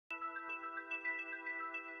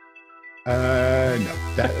No,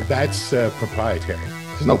 that's proprietary.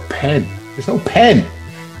 There's no pen. There's no pen.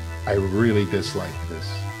 I really dislike this.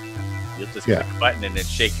 You'll just click a button and then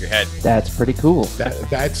shake your head. That's pretty cool.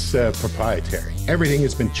 That's proprietary. Everything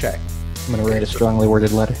has been checked. I'm going to write a strongly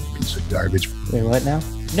worded letter. Piece of garbage. Wait, what now?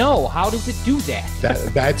 No, how does it do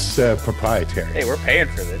that? That's proprietary. Hey, we're paying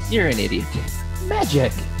for this. You're an idiot.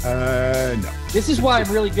 Magic. No. This is why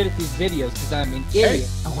I'm really good at these videos, because I'm an idiot.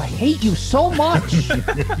 Oh, I hate you so much.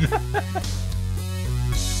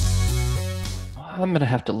 I'm going to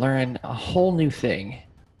have to learn a whole new thing.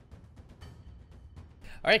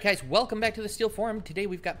 All right, guys, welcome back to the Steel Forum. Today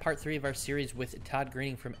we've got part 3 of our series with Todd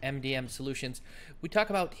Greening from MDM Solutions. We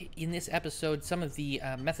talk about, in this episode, some of the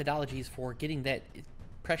methodologies for getting that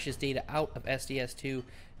precious data out of SDS2,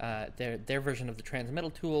 their version of the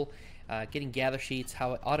transmittal tool, getting gather sheets,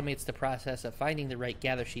 how it automates the process of finding the right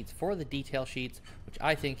gather sheets for the detail sheets, which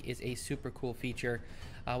I think is a super cool feature.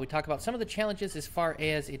 We talk about some of the challenges as far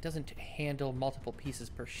as it doesn't handle multiple pieces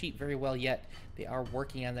per sheet very well yet. They are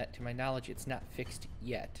working on that. To my knowledge, it's not fixed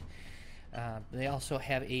yet. They also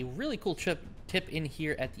have a really cool tip in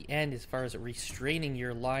here at the end as far as restraining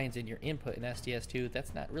your lines and your input in SDS2.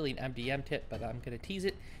 That's not really an MDM tip, but I'm going to tease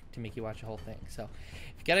it to make you watch the whole thing. So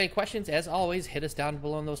if you got any questions, as always, hit us down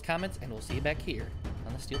below in those comments, and we'll see you back here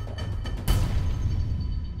on the Steel Forum.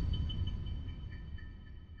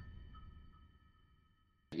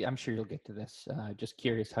 I'm sure you'll get to this. Just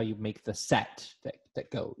curious how you make the set that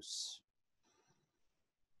goes.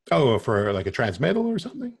 Oh, for like a transmittal or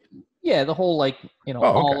something? Yeah, the whole, like, you know,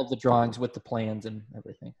 all of the drawings with the plans and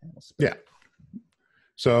everything. Yeah.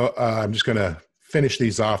 So I'm just going to finish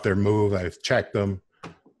these off their move. I've checked them.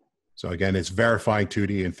 So again, it's verifying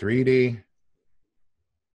 2D and 3D.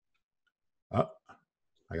 Oh,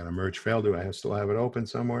 I got a merge fail. Do I still have it open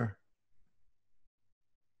somewhere?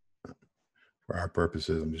 For our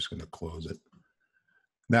purposes, I'm just going to close it.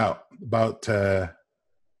 Now, about,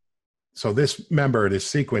 so this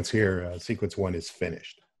sequence here, sequence 1 is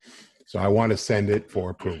finished. So I want to send it for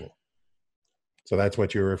approval. So that's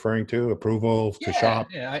what you're referring to, approval to shop?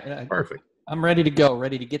 Yeah, perfect. I'm ready to go,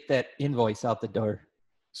 ready to get that invoice out the door.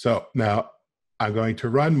 So now I'm going to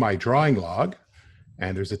run my drawing log,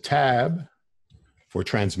 and there's a tab for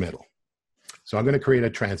transmittal. So I'm going to create a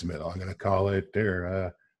transmittal. I'm going to call it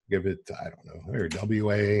there, give it, I don't know, here,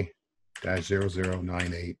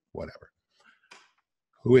 WA-0098, whatever.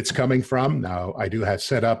 Who it's coming from. Now, I do have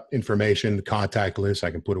set up information, the contact list.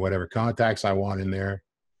 I can put whatever contacts I want in there.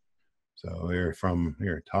 So here from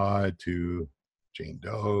here, Todd to Jane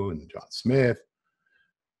Doe and John Smith.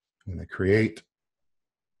 I'm going to create.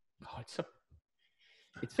 Oh,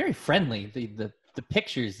 it's very friendly. The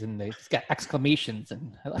pictures, and it's got exclamations,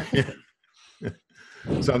 and I like it.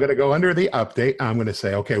 So I'm going to go under the update. I'm going to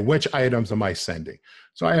say, okay, which items am I sending?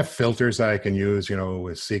 So I have filters that I can use, you know,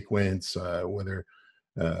 with sequence, whether,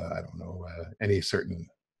 I don't know, any certain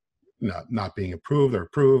not being approved or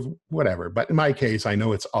approved, whatever. But in my case, I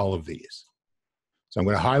know it's all of these. So I'm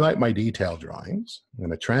going to highlight my detail drawings. I'm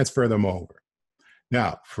going to transfer them over.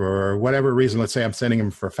 Now, for whatever reason, let's say I'm sending them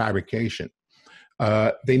for fabrication.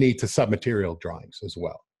 They need to submaterial drawings as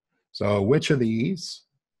well. So which of these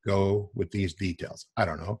go with these details? I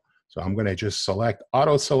don't know. So I'm going to just select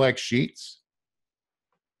auto select sheets.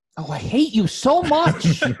 Oh, I hate you so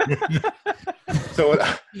much. So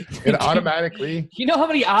it automatically. You know how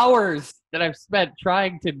many hours that I've spent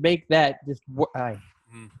trying to make that just.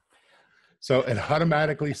 So it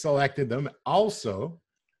automatically selected them. Also,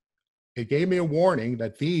 it gave me a warning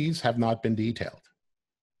that these have not been detailed.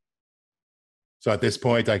 So at this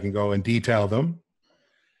point, I can go and detail them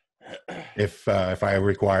if I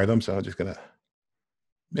require them. So I'm just going to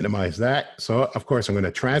minimize that. So of course, I'm going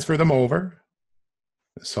to transfer them over,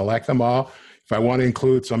 select them all. If I want to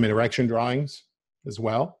include some erection drawings as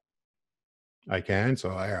well, I can.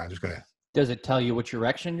 So I'm just going to. Does it tell you which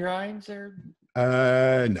erection drawings are?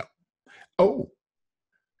 No. Oh,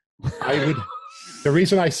 I would. The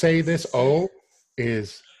reason I say this,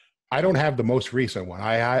 is I don't have the most recent one.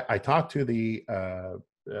 I talked to the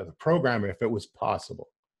programmer if it was possible.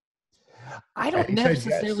 I don't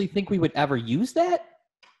necessarily think we would ever use that.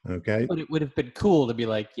 Okay. But it would have been cool to be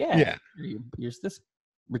like, here's this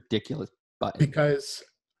ridiculous button. Because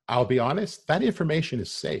I'll be honest, that information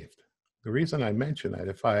is saved. The reason I mention that,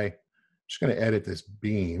 if I'm just going to edit this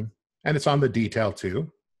beam, and it's on the detail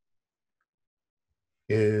too,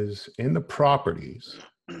 is in the properties.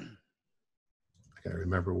 I gotta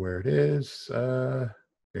remember where it is.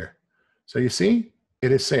 Here. So you see,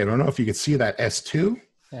 it is saved. I don't know if you can see that S2.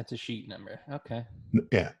 That's a sheet number. Okay.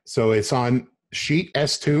 Yeah. So it's on sheet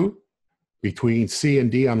S2 between C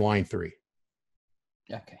and D on line 3.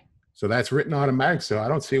 Okay. So that's written automatic. So I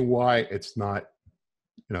don't see why it's not,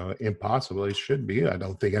 impossible. It should be. I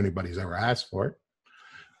don't think anybody's ever asked for it.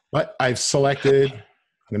 But I'm going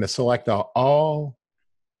to select all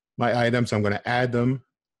my items. I'm going to add them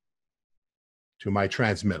to my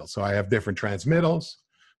transmittal. So I have different transmittals,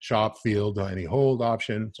 shop field, any hold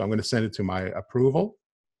option. So I'm going to send it to my approval.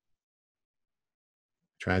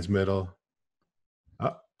 Transmittal.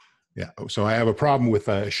 Yeah. So I have a problem with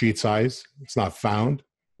sheet size. It's not found.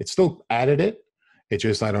 It still added it. It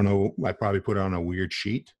just, I don't know, I probably put it on a weird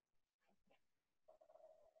sheet.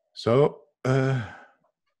 So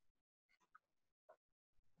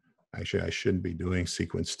actually I shouldn't be doing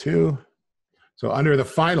sequence 2. So under the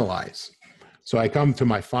finalize, so I come to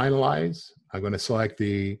my finalize. I'm going to select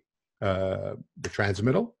the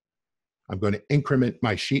transmittal. I'm going to increment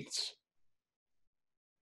my sheets.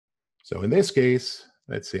 So in this case,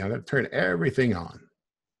 let's see, I'm going to turn everything on.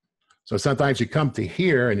 So sometimes you come to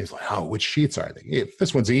here and it's like, oh, which sheets are they? If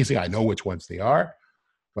this one's easy, I know which ones they are.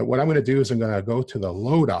 But what I'm going to do is I'm going to go to the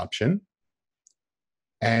load option.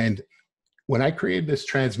 And when I created this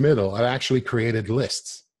transmittal, I actually created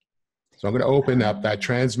lists. So I'm going to open up that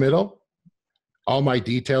transmittal, all my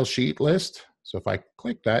detail sheet list. So if I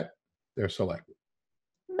click that, they're selected.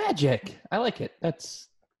 Magic. I like it. That's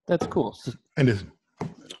cool. And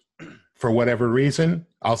for whatever reason,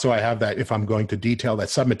 also I have that if I'm going to detail that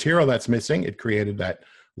submaterial that's missing, it created that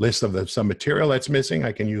list of the submaterial that's missing.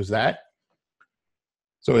 I can use that.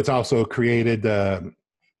 So it's also created a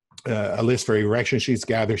list for erection sheets,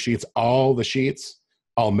 gather sheets, all the sheets,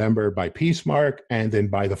 all membered by piece mark, and then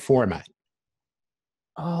by the format.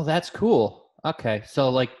 Oh, that's cool. Okay.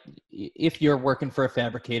 So like if you're working for a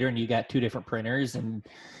fabricator and you got 2 different printers and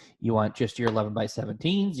you want just your 11 by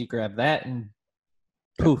 17s, you grab that and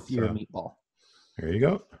poof, you're a meatball. There you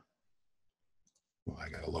go. Well, I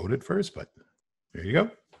got to load it first, but there you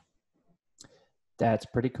go. That's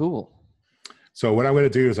pretty cool. So what I'm going to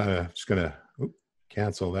do is I'm just going to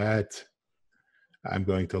cancel that. I'm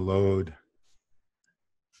going to load.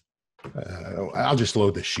 I'll just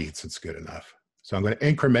load the sheets. It's good enough. So I'm going to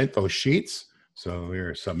increment those sheets. So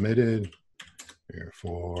here, submitted. Here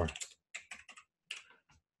for.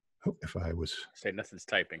 Oh, if I was. Say nothing's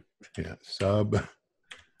typing. Yeah, sub.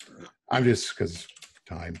 I'm just, because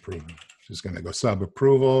time proof, just going to go sub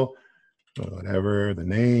approval, whatever, the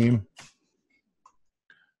name.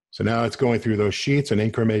 So now it's going through those sheets and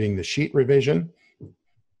incrementing the sheet revision.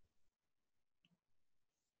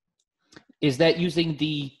 Is that using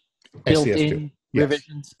the built-in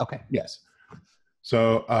revisions? Yes. Okay. Yes.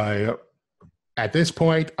 So at this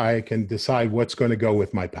point, I can decide what's going to go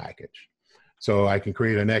with my package. So I can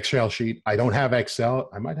create an Excel sheet. I don't have Excel.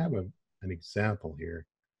 I might have an example here.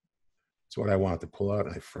 It's what I wanted to pull out.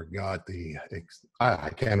 I forgot I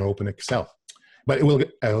can't open Excel. But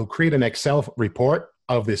it'll create an Excel report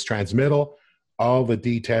of this transmittal, all the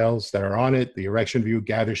details that are on it, the erection view,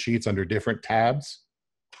 gather sheets under different tabs,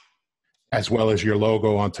 as well as your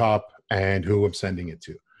logo on top and who I'm sending it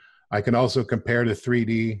to. I can also compare the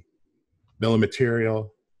 3D bill of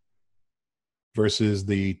material versus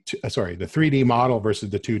the 3D model versus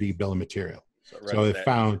the 2D bill of material. So it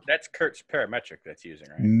found that's Kurt's parametric that's using,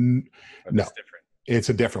 right? No, it's different. It's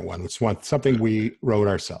a different one. It's something we wrote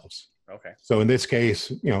ourselves. Okay. So in this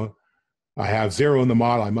case, I have 0 in the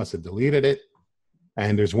model. I must have deleted it,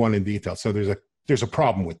 and there's 1 in detail. So there's a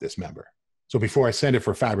problem with this member. So before I send it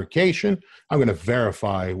for fabrication, I'm going to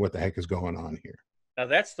verify what the heck is going on here. Now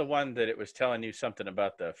that's the one that it was telling you something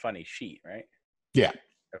about the funny sheet, right? Yeah.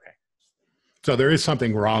 Okay. So there is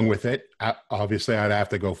something wrong with it. Obviously, I'd have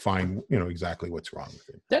to go find, exactly what's wrong with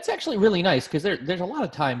it. That's actually really nice because there's a lot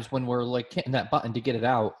of times when we're like hitting that button to get it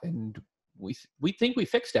out, and we think we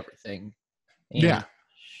fixed everything. And yeah.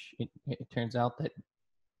 It turns out that,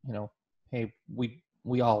 hey,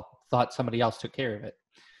 we all thought somebody else took care of it.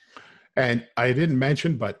 And I didn't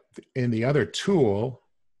mention, but in the other tool,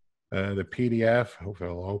 the PDF,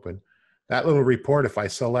 hopefully it'll open. That little report, if I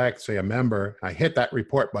select, say, a member, I hit that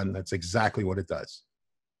report button, that's exactly what it does.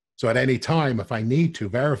 So at any time, if I need to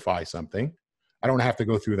verify something, I don't have to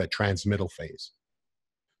go through that transmittal phase.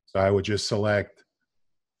 So I would just select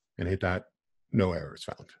and hit that, no errors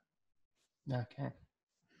found. Okay.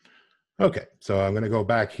 Okay, so I'm going to go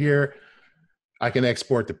back here. I can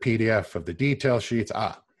export the PDF of the detail sheets.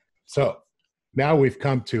 So now we've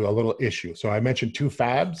come to a little issue. So I mentioned 2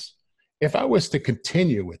 fabs. If I was to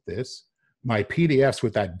continue with this, my PDFs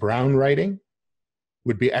with that brown writing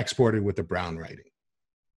would be exported with the brown writing.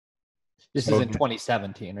 This is in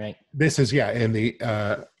 2017, right? This is, in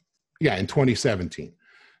 2017.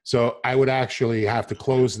 So I would actually have to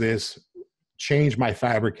close this, change my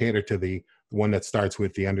fabricator to the the one that starts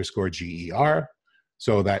with the _GER,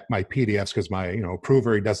 so that my PDFs, because my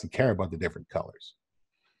approver, he doesn't care about the different colors.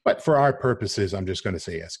 But for our purposes, I'm just going to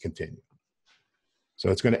say yes, continue. So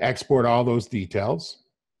it's going to export all those details.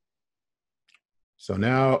 So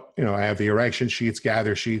now, I have the erection sheets,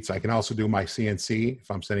 gather sheets. I can also do my CNC if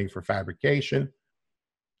I'm sending for fabrication.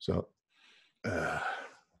 So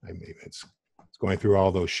maybe it's going through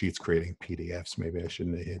all those sheets, creating PDFs. Maybe I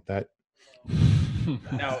shouldn't have hit that.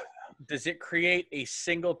 Now, does it create a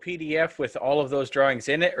single PDF with all of those drawings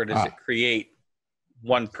in it, or does it create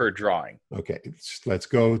one per drawing? Okay, let's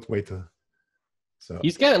go. Wait till. So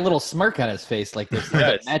he's got a little smirk on his face, like there's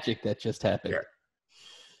some magic that just happened. Here.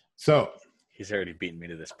 So he's already beaten me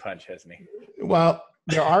to this punch, hasn't he? Well,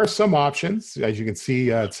 there are some options, as you can see.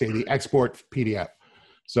 Say the export PDF.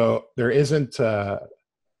 So there isn't an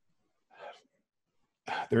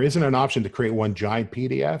option to create one giant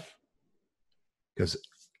PDF, because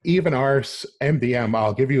even our MDM,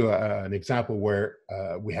 I'll give you an example where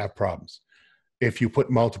we have problems. If you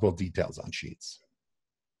put multiple details on sheets.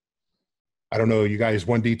 I don't know, you guys,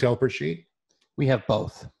 one detail per sheet? We have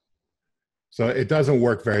both. So it doesn't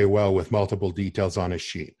work very well with multiple details on a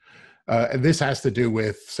sheet. And this has to do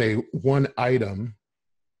with, say, one item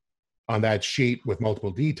on that sheet with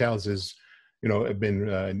multiple details is,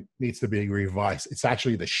 needs to be revised. It's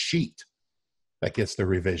actually the sheet that gets the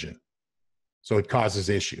revision. So it causes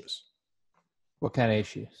issues. What kind of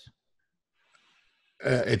issues?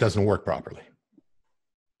 It doesn't work properly.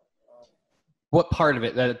 What part of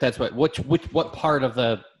it? That's what part of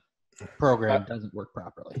the program doesn't work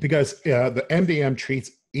properly? Because the MDM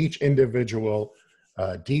treats each individual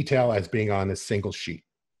detail as being on a single sheet.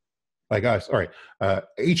 Like us, all right.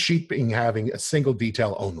 Each sheet having a single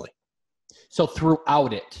detail only. So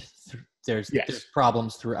throughout it, there's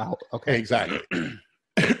problems throughout. Okay, exactly.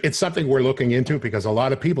 It's something we're looking into, because a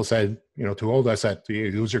lot of people said, told us at the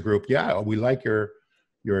user group, yeah, we like your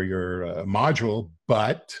module,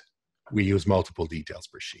 but we use multiple details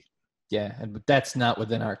per sheet. Yeah, and that's not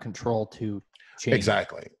within our control to change.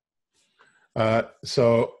 Exactly.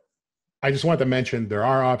 So I just want to mention there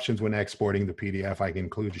are options when exporting the PDF. I can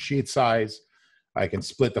include the sheet size. I can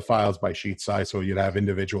split the files by sheet size, so you'd have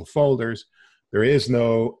individual folders. There is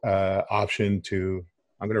no option to,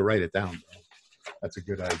 I'm going to write it down. That's a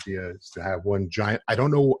good idea, is to have one giant, I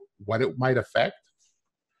don't know what it might affect,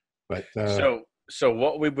 but. So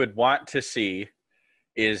what we would want to see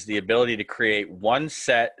is the ability to create one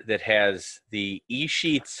set that has the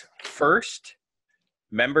e-sheets first,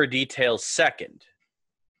 member details second,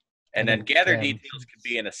 and then gather details could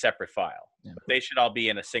be in a separate file. Yeah. But they should all be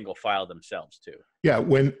in a single file themselves too. Yeah,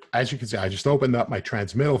 as you can see, I just opened up my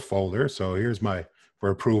transmittal folder. So here's for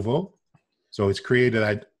approval. So it's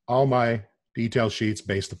created all my detail sheets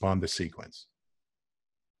based upon the sequence.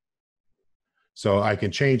 So I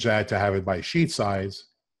can change that to have it by sheet size,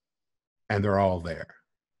 and they're all there.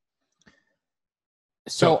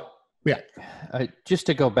 So yeah, just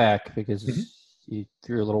to go back, because you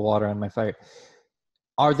threw a little water on my fire.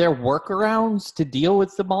 Are there workarounds to deal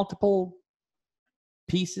with the multiple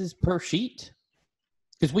pieces per sheet?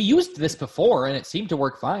 Because we used this before and it seemed to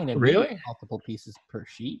work fine. And really? Multiple pieces per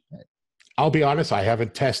sheet. I'll be honest, I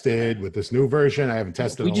haven't tested with this new version. I haven't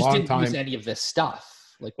tested in a long time. We just didn't use any of this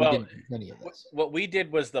stuff. We didn't use any of this. What we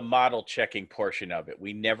did was the model checking portion of it.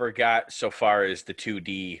 We never got so far as the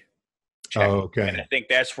 2D check. Oh, okay. And I think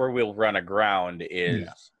that's where we'll run aground is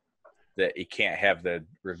that you can't have the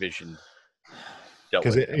revision dealt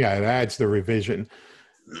with. Because it adds the revision.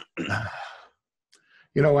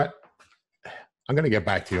 You know what? I'm going to get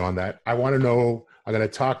back to you on that. I want to know, I'm going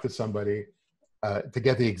to talk to somebody to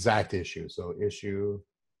get the exact issue. So issue,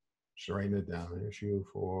 just writing it down, issue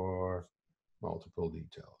for multiple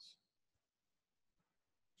details.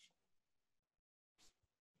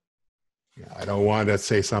 Yeah, I don't want to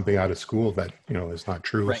say something out of school that, is not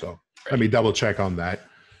true. Right. So let me double check on that.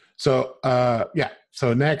 So,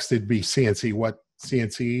 so next it'd be CNC. What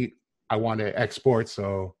CNC I want to export.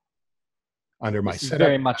 So under my setup.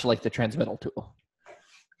 Very much like the transmittal tool.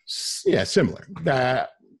 Yeah, similar.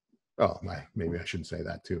 Maybe I shouldn't say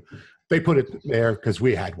that too. They put it there because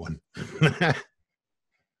we had one.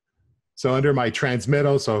 So under my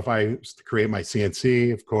transmittal, so if I create my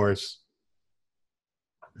CNC, of course,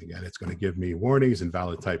 again, it's going to give me warnings,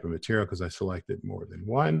 invalid type of material because I selected more than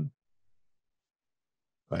one.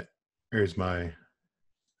 But here's my,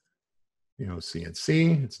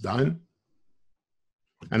 CNC, it's done.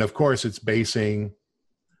 And of course, it's basing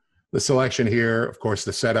the selection here. Of course,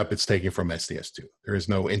 the setup, it's taken from SDS2. There is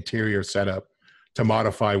no interior setup to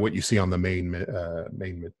modify what you see on the main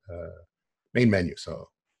menu. So,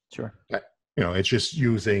 sure, it's just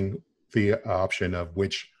using the option of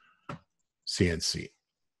which CNC.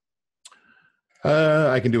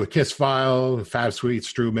 I can do a KISS file, Fab Suite,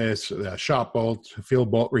 Strumis, shop bolt, field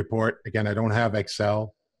bolt report. Again, I don't have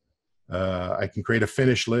Excel. I can create a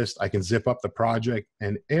finish list. I can zip up the project.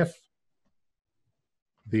 And if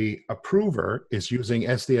the approver is using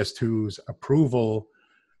SDS2's approval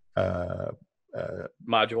module,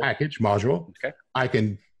 okay, I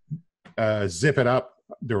can zip it up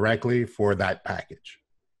directly for that package.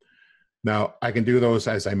 Now, I can do those,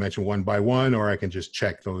 as I mentioned, one by one, or I can just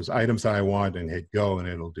check those items that I want and hit go, and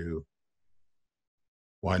it'll do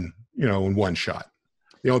one, in one shot.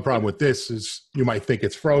 The only problem with this is you might think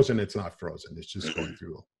it's frozen. It's not frozen. It's just going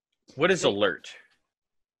through. What is alert?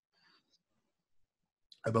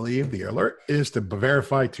 I believe the alert is to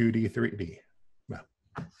verify 2D, 3D. Well,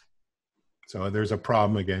 so there's a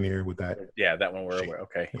problem again here with that. Yeah, that one we're aware.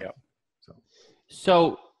 Okay, yeah.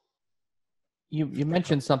 So you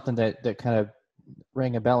mentioned something that kind of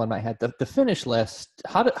rang a bell in my head. The finish list.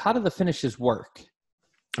 How do the finishes work?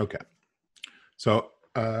 Okay, so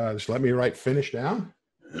just let me write finish down,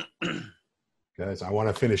 guys. I want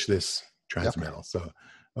to finish this transmittal.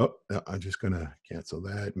 Yep. So, I'm just gonna cancel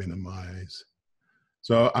that. Minimize.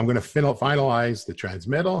 So I'm gonna finalize the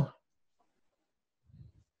transmittal.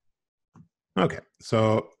 Okay,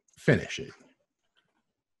 so finishing.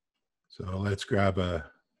 So let's grab a.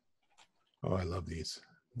 Oh, I love these.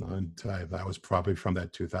 Non-type. That was probably from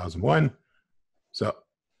that 2001. So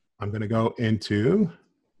I'm going to go into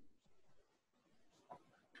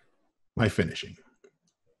my finishing.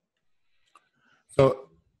 So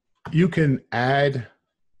you can add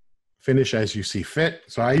finish as you see fit.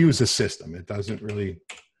 So I use a system. It doesn't really,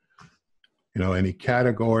 any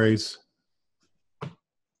categories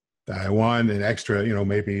that I want, an extra,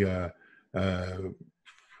 maybe, any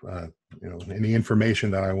information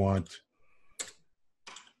that I want.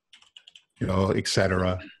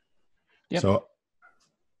 Etc. Yep. So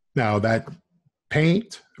now that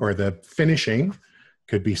paint or the finishing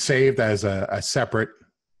could be saved as a separate,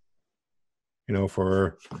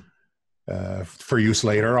 for use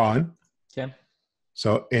later on. Okay.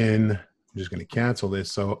 So I'm just going to cancel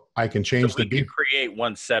this so I can change we can create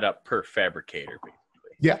one setup per fabricator,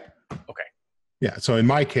 basically. Yeah. Okay. Yeah. So in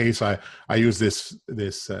my case, I use this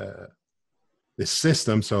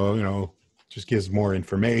system. So, just gives more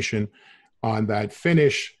information. On that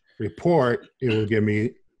finish report, it will give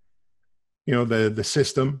me, the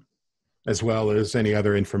system as well as any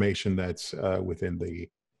other information that's within the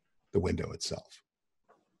window itself.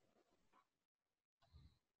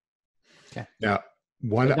 Okay. Now,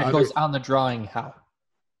 that goes on the drawing how?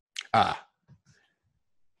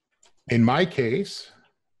 In my case,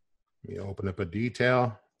 let me open up a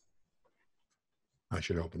detail. I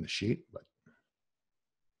should open the sheet, but.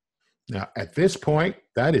 Now, at this point,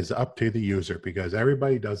 that is up to the user because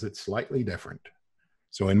everybody does it slightly different.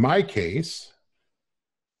 So in my case,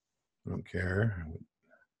 I don't care.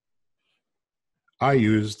 I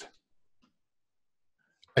used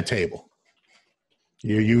a table.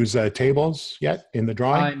 You use tables yet in the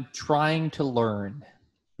drawing? I'm trying to learn.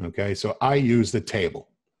 Okay, so I use the table.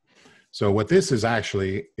 So what this is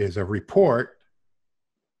actually is a report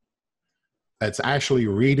that's actually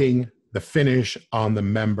reading the finish on the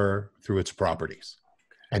member through its properties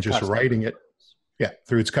and just writing it. Yeah,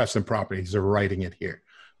 through its custom properties, they're writing it here.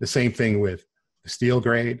 The same thing with the steel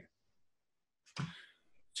grade.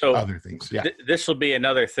 So other things. Yeah. This will be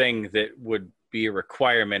another thing that would be a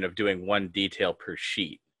requirement of doing one detail per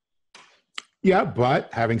sheet. Yeah,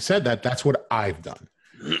 but having said that, that's what I've done.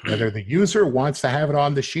 Whether the user wants to have it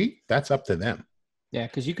on the sheet, that's up to them. Yeah,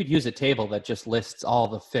 because you could use a table that just lists all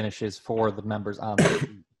the finishes for the members on the sheet.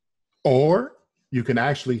 Or you can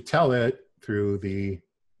actually tell it through the,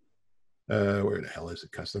 where the hell is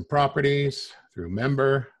it? Custom properties, through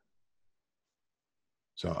member.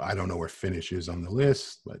 So I don't know where finish is on the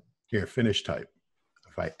list, but here, finish type.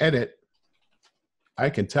 If I edit, I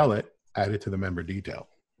can tell it, add it to the member detail.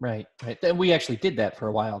 Right. Then we actually did that for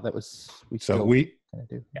a while. That was,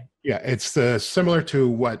 yeah, it's similar to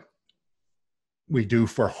what we do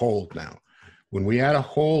for hold now. When we add a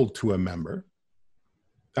hold to a member,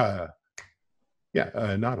 hold.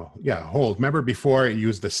 Remember before it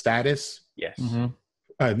used the status? Yes.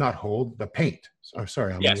 Mm-hmm. Not hold, the paint. Oh,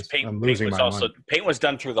 sorry, I'm losing my mind. Paint was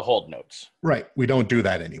done through the hold notes. Right. We don't do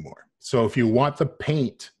that anymore. So if you want the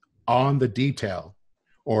paint on the detail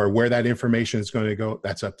or where that information is going to go,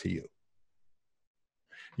 that's up to you.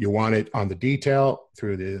 You want it on the detail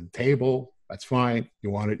through the table, that's fine.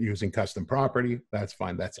 You want it using custom property, that's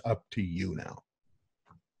fine. That's up to you now.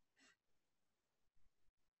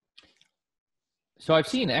 So I've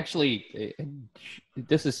seen actually,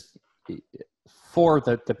 this is for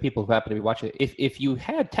the people who happen to be watching it, if you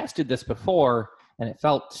had tested this before and it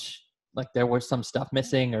felt like there was some stuff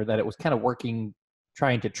missing or that it was kind of working,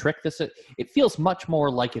 trying to trick this, it feels much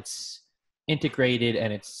more like it's integrated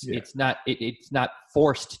and it's not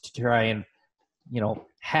forced to try and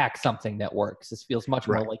hack something that works. This feels much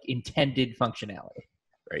more like intended functionality.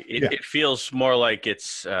 Right. It feels more like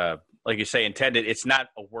it's like you say, intended. It's not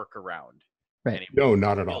a workaround. Right. No, Anymore.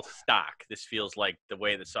 not It at all. feels stock. This feels like the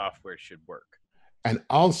way the software should work. And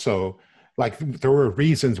also, like, there were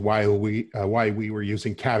reasons why we were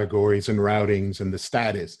using categories and routings and the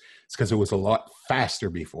status. It's because it was a lot faster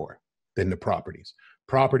before than the properties.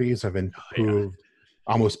 Properties have improved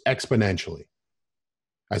almost exponentially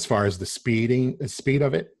as far as the speed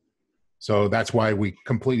of it. So that's why we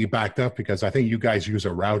completely backed up, because I think you guys use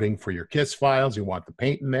a routing for your KISS files. You want the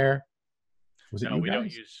paint in there. No, we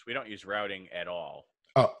don't use routing at all.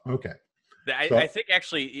 Oh, okay. I think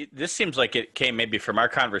actually this seems like it came maybe from our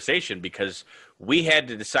conversation, because we had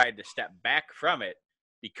to decide to step back from it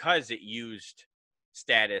because it used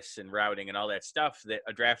status and routing and all that stuff that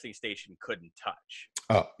a drafting station couldn't touch.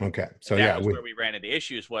 Oh, okay. So that was where we ran into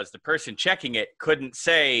issues, was the person checking it couldn't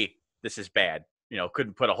say this is bad,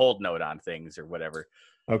 couldn't put a hold note on things or whatever.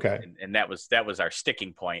 Okay. And that was our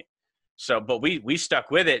sticking point. So, but we stuck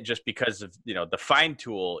with it just because of, the find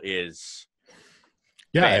tool is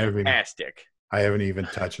fantastic. I haven't even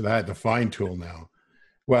touched that, the find tool now.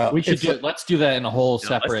 Well, we should let's do that in a whole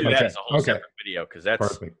separate. Let's do that as a whole separate video, because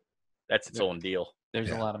that's its own deal.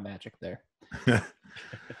 There's a lot of magic there.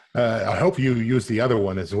 I hope you use the other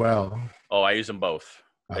one as well. Oh, I use them both.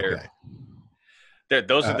 Okay.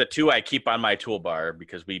 Those are the two I keep on my toolbar,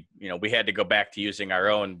 because we had to go back to using our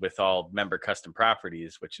own with all member custom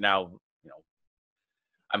properties, which now,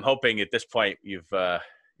 I'm hoping at this point you've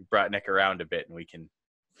brought Nick around a bit and we can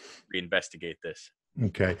reinvestigate this.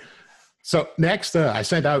 Okay. So next, I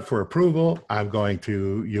sent out for approval. I'm going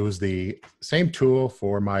to use the same tool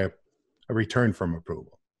for my return from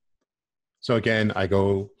approval. So again, I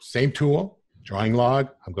go same tool, drawing log.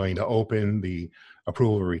 I'm going to open the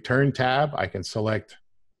approval return tab. I can select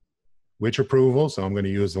which approval. So I'm going to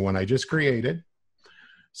use the one I just created.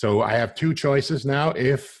 So I have two choices now.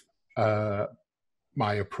 If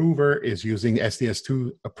my approver is using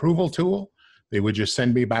SDS2 approval tool, they would just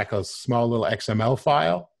send me back a small little XML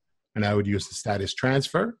file, and I would use the status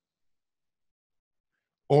transfer.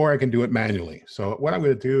 Or I can do it manually. So what I'm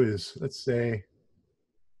going to do is, let's say,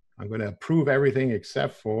 I'm going to approve everything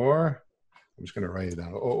except for, I'm just going to write it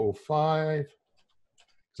down, 005.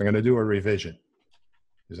 So I'm going to do a revision.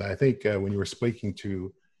 Because I think when you were speaking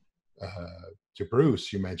to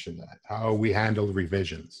Bruce, you mentioned that, how we handle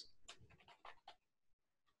revisions.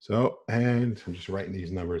 So, and I'm just writing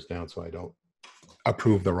these numbers down so I don't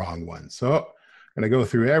approve the wrong one. So I'm going to go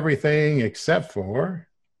through everything except for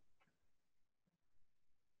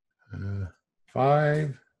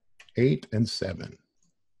 5, 8, and 7.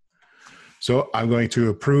 So I'm going to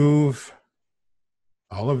approve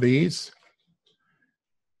all of these.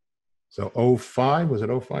 So 05, was it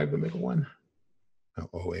 05 the middle one? No,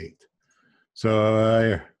 08.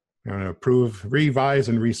 So I'm going to approve, revise,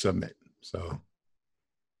 and resubmit. So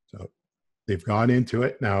they've gone into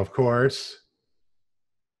it. Now, of course,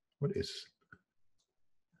 what is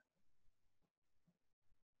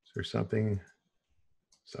there something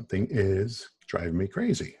is driving me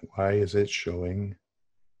crazy. Why is it showing?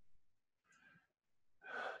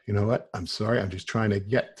 You know what? I'm sorry. I'm just trying to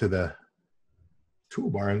get to the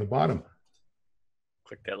toolbar in the bottom.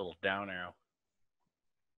 Click that little down arrow.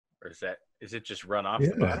 Or is it just run off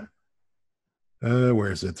the bottom?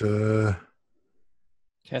 Where is it?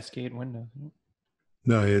 Cascade window.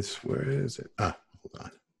 No, where is it? Hold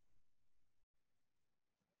on.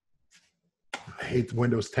 I hate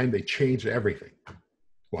Windows 10. They changed everything.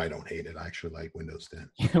 Well, I don't hate it. I actually like Windows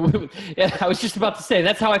 10. Yeah, I was just about to say,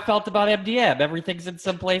 that's how I felt about MDM. Everything's in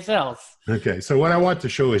someplace else. Okay, so what I want to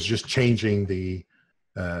show is just changing the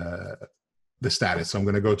status. So I'm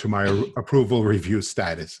going to go to my approval review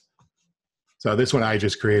status. So this one I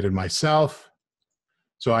just created myself.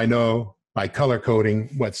 So I know by color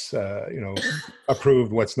coding what's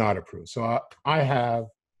approved, what's not approved. So I have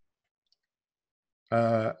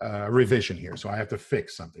a revision here. So I have to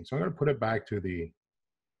fix something. So I'm going to put it back to the.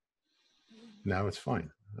 Now it's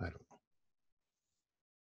fine. I don't know.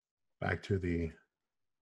 Back to the.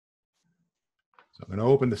 So I'm going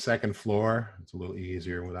to open the second floor. It's a little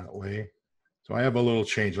easier that way. So I have a little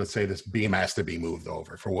change. Let's say this beam has to be moved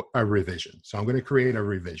over for a revision. So I'm going to create a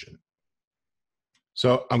revision.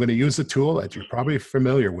 So I'm going to use the tool that you're probably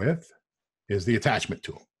familiar with, is the attachment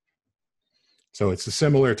tool. So it's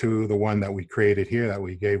similar to the one that we created here that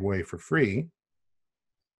we gave away for free.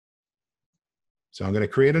 So I'm going to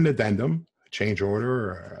create an addendum, a change order,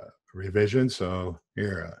 or a revision. So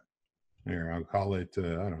here I'll call it, I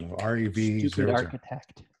don't know, REV00. Stupid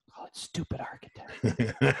architect. Call it stupid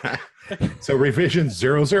architect. So revision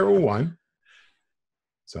 001.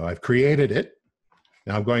 So I've created it.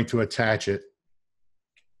 Now I'm going to attach it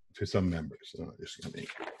to some members. So just let me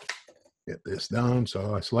get this down.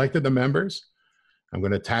 So I selected the members. I'm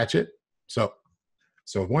going to attach it. So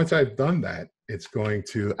once I've done that, it's going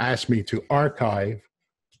to ask me to archive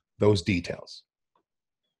those details.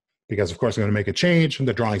 Because of course I'm going to make a change and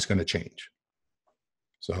the drawing's going to change.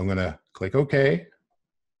 So I'm going to click OK.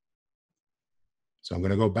 So I'm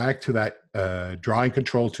going to go back to that drawing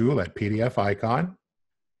control tool, that PDF icon.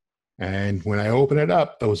 And when I open it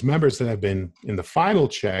up, those members that have been in the final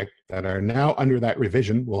check that are now under that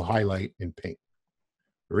revision will highlight in pink.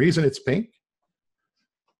 The reason it's pink,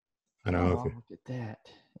 I don't know. Look at that.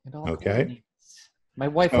 It all Okay. coordinates. My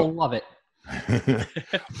wife will love it.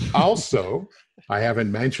 Also, I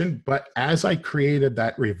haven't mentioned, but as I created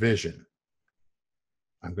that revision,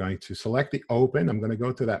 I'm going to select the open. I'm going to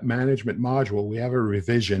go to that management module. We have a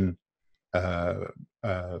revision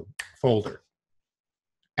folder.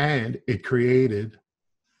 And it created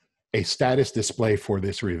a status display for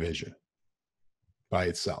this revision by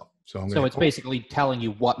itself. So it's basically telling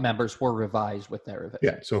you what members were revised with that revision.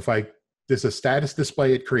 Yeah. So there's a status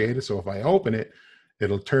display it created. So if I open it,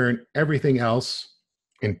 it'll turn everything else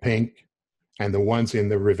in pink, and the ones in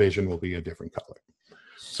the revision will be a different color.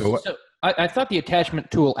 So I thought the attachment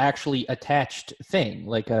tool actually attached thing,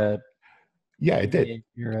 like a. Yeah, it did.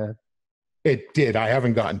 It did. I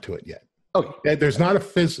haven't gotten to it yet. Oh, there's not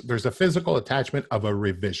there's a physical attachment of a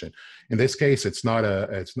revision. In this case, it's not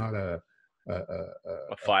a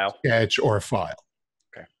file, sketch, or a file.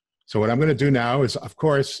 Okay. So what I'm going to do now is, of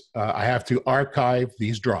course, I have to archive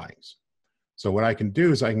these drawings. So what I can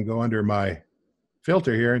do is I can go under my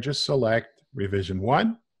filter here and just select revision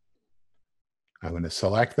 1. I'm going to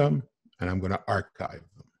select them and I'm going to archive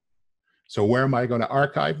them. So where am I going to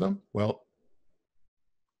archive them? Well,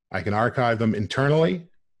 I can archive them internally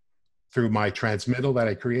through my transmittal that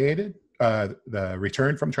I created, the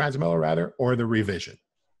return from transmittal rather, or the revision.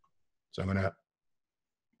 So I'm going to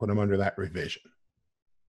put them under that revision.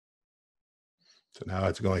 So now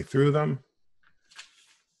it's going through them.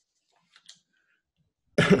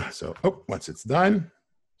 So once it's done,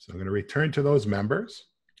 so I'm going to return to those members.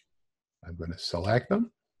 I'm going to select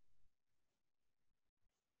them.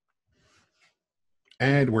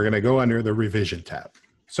 And we're going to go under the revision tab.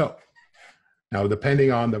 So now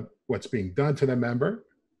depending on what's being done to the member,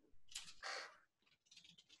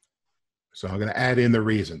 so I'm going to add in the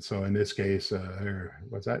reason. So in this case,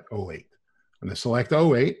 what's that? 08. I'm going to select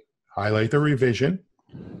 08, highlight the revision.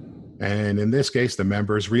 And in this case, the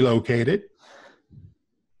member is relocated.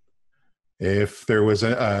 If there was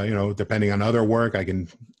depending on other work, I can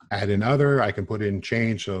add in other, I can put in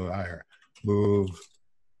change. So I move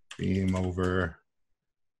beam over,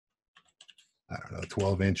 I don't know,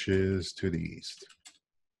 12 inches to the east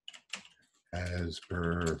as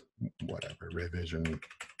per whatever revision,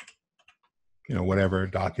 whatever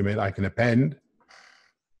document I can append.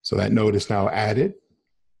 So that note is now added.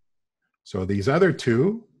 So these other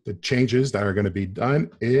two, the changes that are going to be done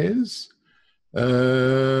is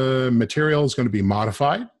material is going to be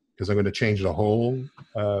modified because I'm going to change the whole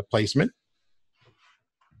placement.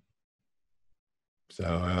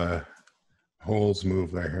 So holes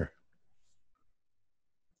move there.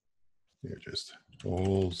 They're just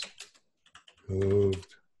holes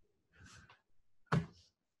moved.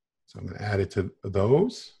 So I'm going to add it to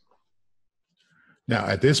those. Now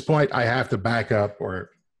at this point, I have to back up,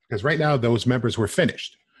 because right now those members were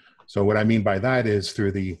finished. So what I mean by that is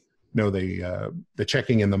through the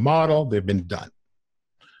checking in the model, they've been done.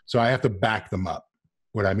 So I have to back them up.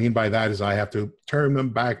 What I mean by that is I have to turn them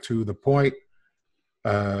back to the point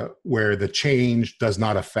where the change does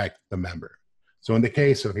not affect the member. So in the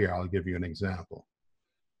case of here, I'll give you an example.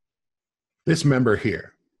 This member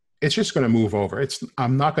here, it's just going to move over.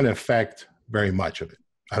 I'm not going to affect very much of it.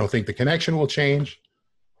 I don't think the connection will change.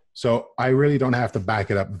 So I really don't have to back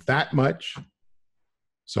it up that much.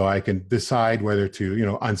 So I can decide whether to,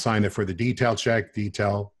 unsign it for the detail check,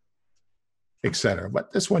 detail, etc.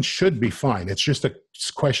 But this one should be fine. It's just a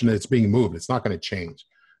question that it's being moved. It's not going to change.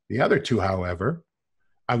 The other two, however,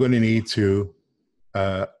 I'm going to need to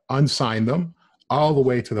unsign them all the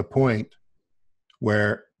way to the point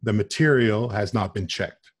where the material has not been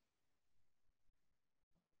checked.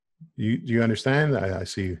 Do you understand? I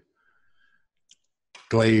see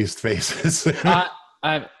glazed faces.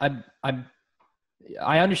 I'm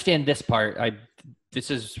I understand this part.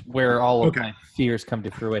 This is where all of my fears come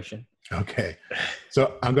to fruition. Okay.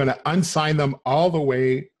 So I'm going to unsign them all the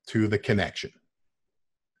way to the connection.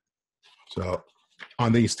 So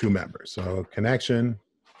on these two members. So connection.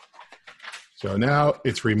 So now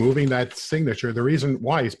it's removing that signature. The reason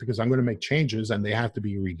why is because I'm going to make changes and they have to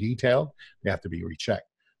be redetailed. They have to be rechecked.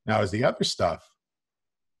 Now, as the other stuff,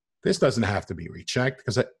 this doesn't have to be rechecked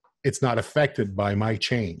because it's not affected by my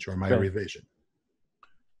change or my revision.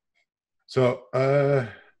 So I'm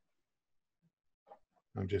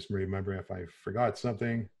just remembering if I forgot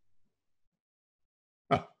something.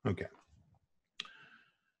 Oh, okay.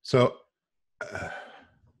 So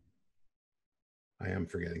I am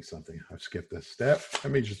forgetting something. I've skipped a step.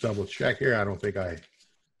 Let me just double check here. I don't think I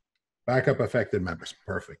backup affected members.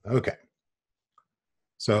 Perfect. Okay.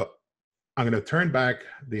 So I'm going to turn back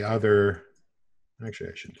the other.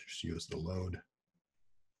 Actually, I should just use the load.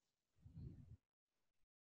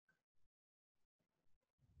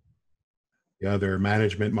 The other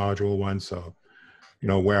management module one. So, you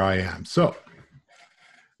know, where I am. So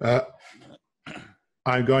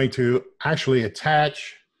I'm going to actually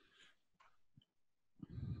attach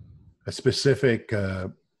a specific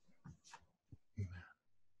let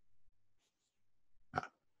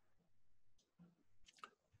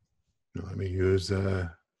me use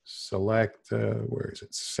select, where is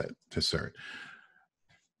it, set to cert.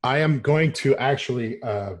 I am going to actually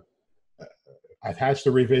attach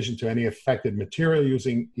the revision to any affected material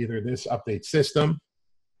using either this update system.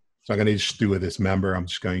 So I'm going to just do with this member. I'm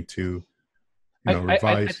just going to revise.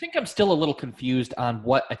 I think I'm still a little confused on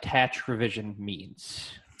what attach revision means.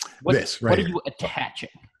 What are you attaching?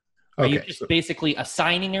 Are you just basically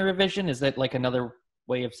assigning a revision? Is that like another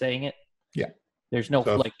way of saying it? Yeah. There's no,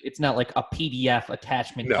 it's not like a PDF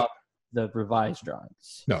attachment of the revised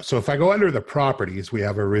drawings. No. So if I go under the properties, we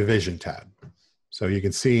have a revision tab. So you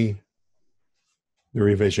can see the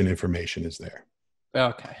revision information is there.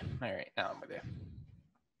 Okay. All right. Now I'm with you.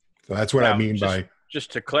 So that's what I mean by.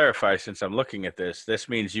 Just to clarify, since I'm looking at this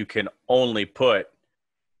means you can only put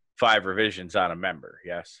 5 revisions on a member,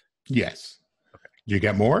 yes? Yes. Okay. Do you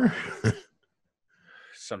get more?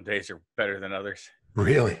 Some days are better than others.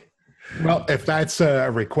 Really? Well, if that's a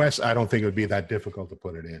request, I don't think it would be that difficult to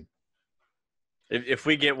put it in. If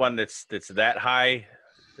we get one that's that high,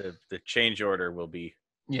 the change order will be.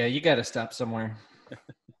 Yeah, you got to stop somewhere.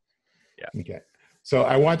 Yeah. Okay. So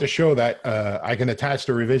I want to show that I can attach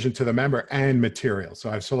the revision to the member and material. So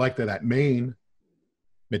I've selected that main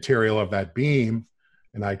material of that beam,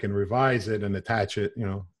 and I can revise it and attach it,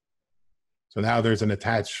 So now there's an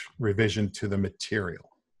attached revision to the material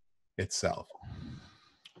itself.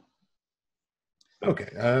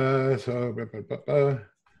 Okay,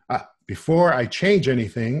 before I change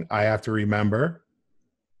anything, I have to remember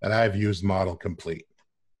that I've used model complete.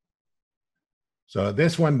 So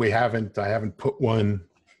this one I haven't put one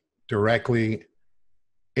directly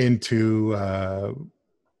into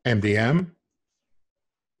MDM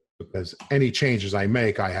because any changes I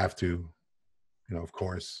make, I have to, of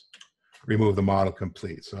course, remove the model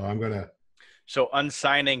complete. So I'm going to. So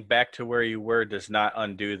unsigning back to where you were does not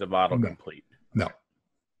undo the model complete. No.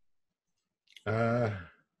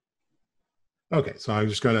 Okay, so I'm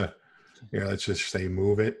just going to, let's just say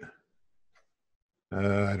move it.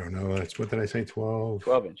 I don't know. What did I say? 12?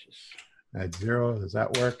 12 inches. Add 0. Does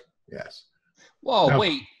that work? Yes. Whoa, now,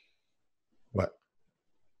 wait. What?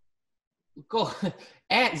 Go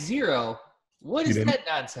at 0. What is that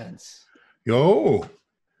nonsense? So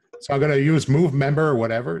I'm going to use move member or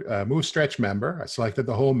whatever, move stretch member. I selected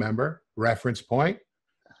the whole member, reference point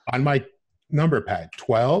on my number pad,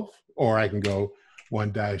 12, or I can go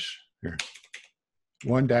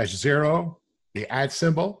 1-0, the add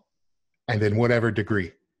symbol, and then whatever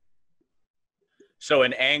degree. So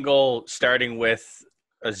an angle starting with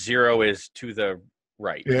a 0 is to the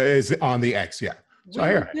right. Is on the X, yeah. So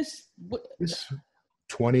here, this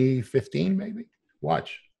 2015 maybe?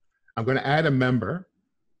 Watch. I'm going to add a member.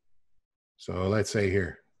 So let's say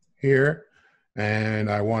here, and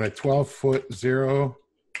I want a 12-foot 0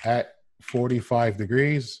 at 45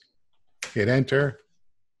 degrees. Hit enter.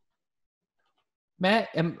 Matt,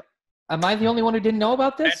 am I the only one who didn't know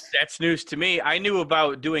about this? That's news to me. I knew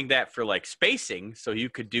about doing that for like spacing. So you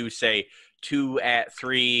could do, say, 2 at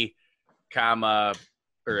 3, comma,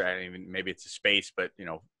 or I don't even, maybe it's a space, but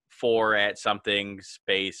 4 at something,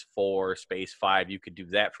 space 4, space 5. You could do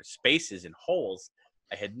that for spaces and holes.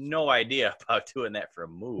 I had no idea about doing that for a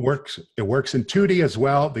move. It works in 2D as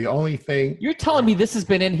well. The only thing. You're telling me this has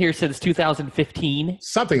been in here since 2015?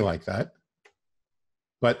 Something like that.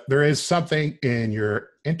 But there is something in your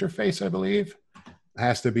interface, I believe.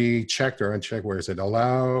 has to be checked or unchecked. Where is it?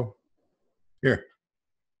 Allow. Here.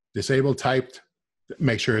 Disable typed.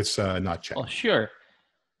 Make sure it's not checked. Oh, sure.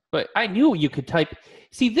 But I knew you could type.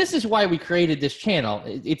 See, this is why we created this channel.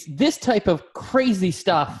 It's this type of crazy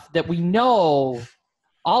stuff that we know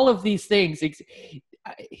all of these things.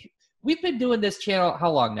 We've been doing this channel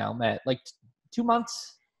how long now, Matt? Like 2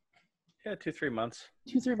 months? Yeah, 2-3 months.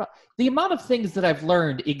 2-3 months. The amount of things that I've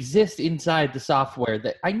learned exist inside the software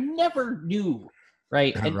that I never knew,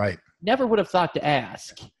 right? And Right. never would have thought to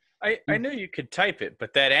ask. I knew you could type it,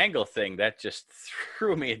 but that angle thing, that just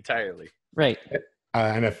threw me entirely. Right.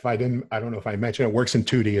 And if I didn't, I don't know if I mentioned it works in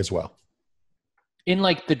 2D as well. In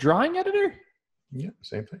like the drawing editor? Yeah,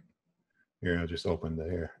 same thing. Here, I'll just open the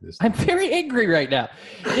here. This. I'm very angry right now.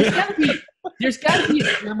 There's got to be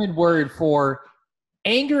a German word for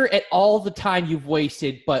anger at all the time you've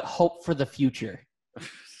wasted, but hope for the future.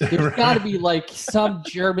 There's got to be like some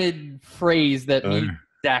German phrase that means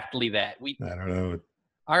exactly that. I don't know.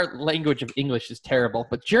 Our language of English is terrible,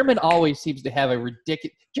 but German always seems to have a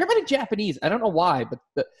ridiculous. German and Japanese, I don't know why,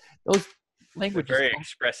 but those languages Very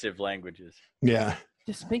expressive languages. Yeah.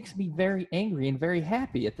 just makes me very angry and very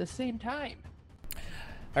happy at the same time.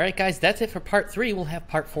 All right, guys, that's it for part 3. We'll have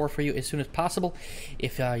part 4 for you as soon as possible.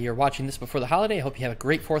 If you're watching this before the holiday, I hope you have a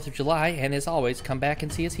great 4th of July. And as always, come back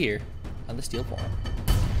and see us here on the Steel Forum.